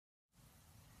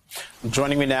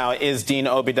Joining me now is Dean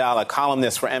Obeidallah,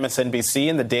 columnist for MSNBC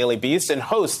and the Daily Beast and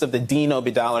host of the Dean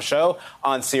Obeidallah Show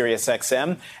on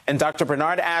SiriusXM, and Dr.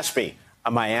 Bernard Ashby, a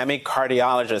Miami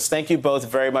cardiologist. Thank you both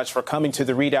very much for coming to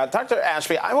the ReidOut. Dr.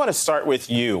 Ashby, I want to start with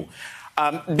you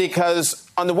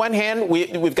because on the one hand,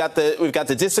 we've got the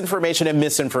disinformation and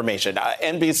misinformation.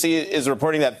 NBC is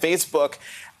reporting that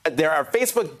there are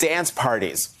Facebook dance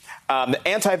parties.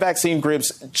 Anti-vaccine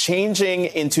groups changing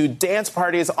into dance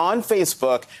parties on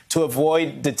Facebook to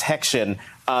avoid detection.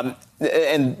 And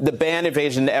the ban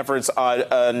evasion efforts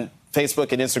on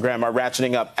Facebook and Instagram are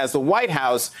ratcheting up as the White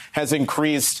House has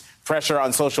increased pressure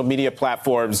on social media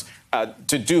platforms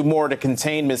to do more to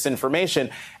contain misinformation.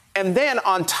 And then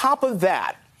on top of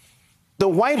that, the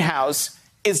White House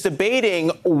is debating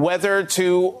whether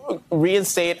to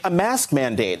reinstate a mask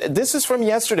mandate. This is from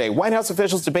yesterday. White House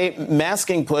officials debate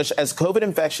masking push as COVID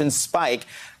infections spike.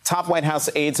 Top White House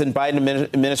aides and Biden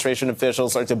administration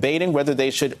officials are debating whether they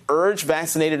should urge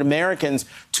vaccinated Americans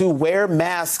to wear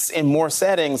masks in more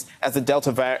settings as the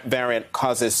Delta variant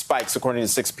causes spikes, according to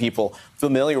 6 people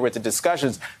familiar with the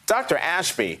discussions. Dr.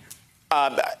 Ashby,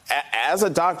 as a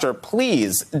doctor,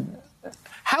 please,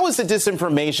 how is the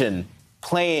disinformation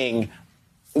playing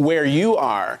where you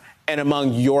are and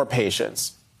among your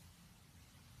patients?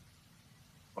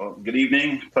 Well, good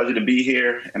evening. Pleasure to be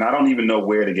here. And I don't even know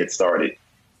where to get started.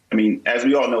 I mean, as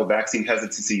we all know, vaccine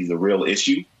hesitancy is a real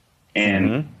issue.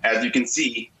 And as you can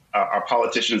see, our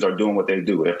politicians are doing what they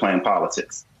do. They're playing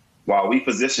politics. While we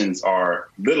physicians are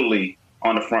literally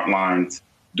on the front lines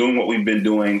doing what we've been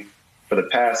doing for the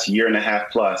past year and a half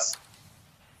plus,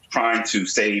 trying to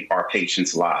save our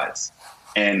patients' lives.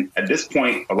 And at this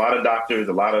point, a lot of doctors,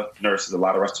 a lot of nurses, a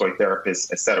lot of respiratory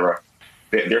therapists, et cetera,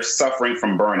 they're suffering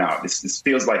from burnout. This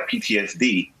feels like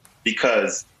PTSD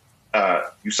because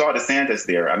you saw DeSantis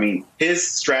there. I mean,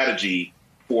 his strategy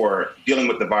for dealing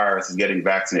with the virus is getting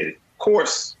vaccinated. Of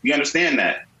course, we understand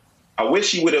that. I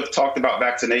wish he would have talked about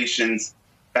vaccinations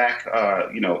back,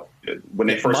 when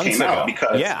they first came out,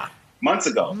 because months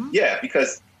ago. Yeah,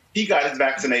 because he got his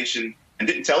vaccination and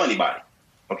didn't tell anybody.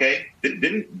 OK,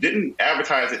 didn't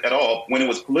advertise it at all when it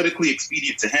was politically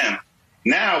expedient to him.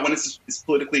 Now, when it's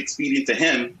politically expedient to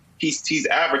him, he's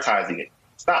advertising it.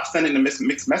 Stop sending the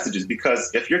mixed messages,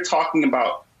 because if you're talking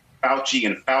about Fauci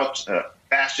and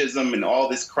fascism and all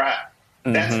this crap,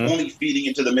 that's only feeding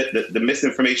into the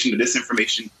misinformation, the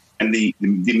disinformation, and the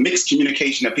mixed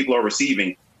communication that people are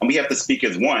receiving. And we have to speak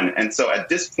as one. And so at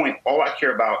this point, all I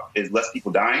care about is less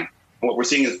people dying. What we're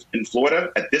seeing in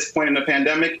Florida at this point in the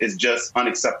pandemic is just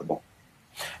unacceptable.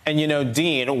 And, you know,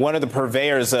 Dean, one of the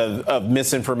purveyors of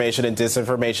misinformation and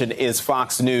disinformation is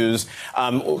Fox News.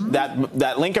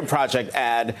 That Lincoln Project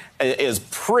ad is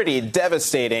pretty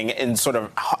devastating in sort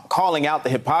of calling out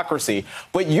the hypocrisy.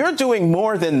 But you're doing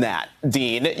more than that,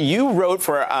 Dean. You wrote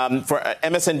for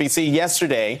MSNBC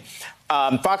yesterday,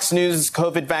 Fox News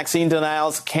COVID vaccine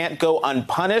denials can't go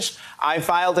unpunished. I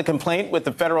filed a complaint with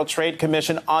the Federal Trade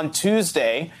Commission on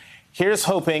Tuesday. Here's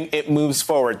hoping it moves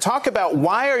forward. Talk about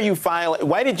why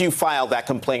did you file that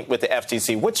complaint with the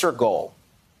FTC? What's your goal?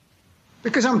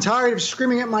 Because I'm tired of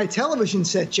screaming at my television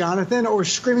set, Jonathan, or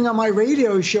screaming on my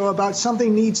radio show about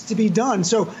something needs to be done.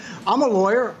 So I'm a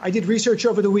lawyer. I did research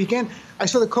over the weekend. I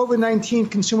saw the COVID-19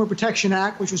 Consumer Protection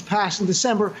Act, which was passed in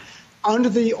December, under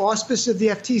the auspice of the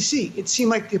FTC. It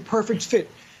seemed like the perfect fit.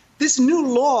 This new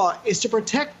law is to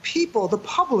protect people, the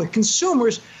public,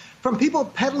 consumers, from people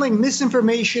peddling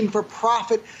misinformation for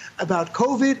profit about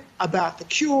COVID, about the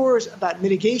cures, about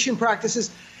mitigation practices.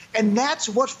 And that's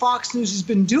what Fox News has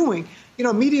been doing. You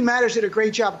know, Media Matters did a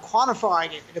great job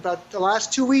quantifying it. In about the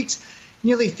last 2 weeks,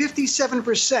 nearly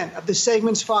 57% of the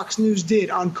segments Fox News did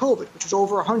on COVID, which was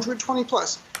over 120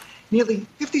 plus, nearly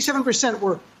 57%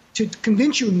 were to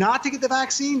convince you not to get the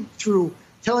vaccine through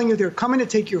telling you they're coming to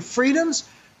take your freedoms,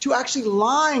 to actually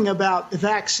lying about the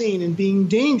vaccine and being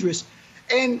dangerous.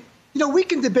 And, you know, we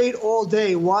can debate all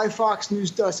day why Fox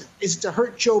News does it. Is it to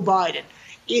hurt Joe Biden?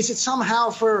 Is it somehow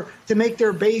to make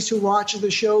their base who watches the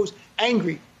shows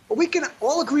angry? But we can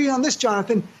all agree on this,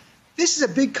 Jonathan. This is a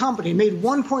big company, made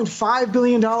 $1.5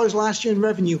 billion last year in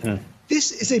revenue.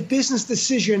 This is a business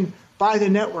decision by the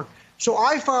network. So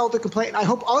I filed a complaint, and I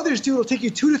hope others do. It'll take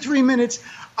you 2 to 3 minutes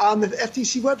on the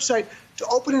FTC website to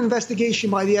open an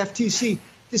investigation by the FTC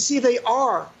to see if they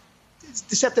are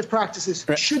deceptive practices.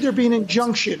 Should there be an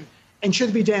injunction, and should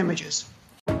there be damages?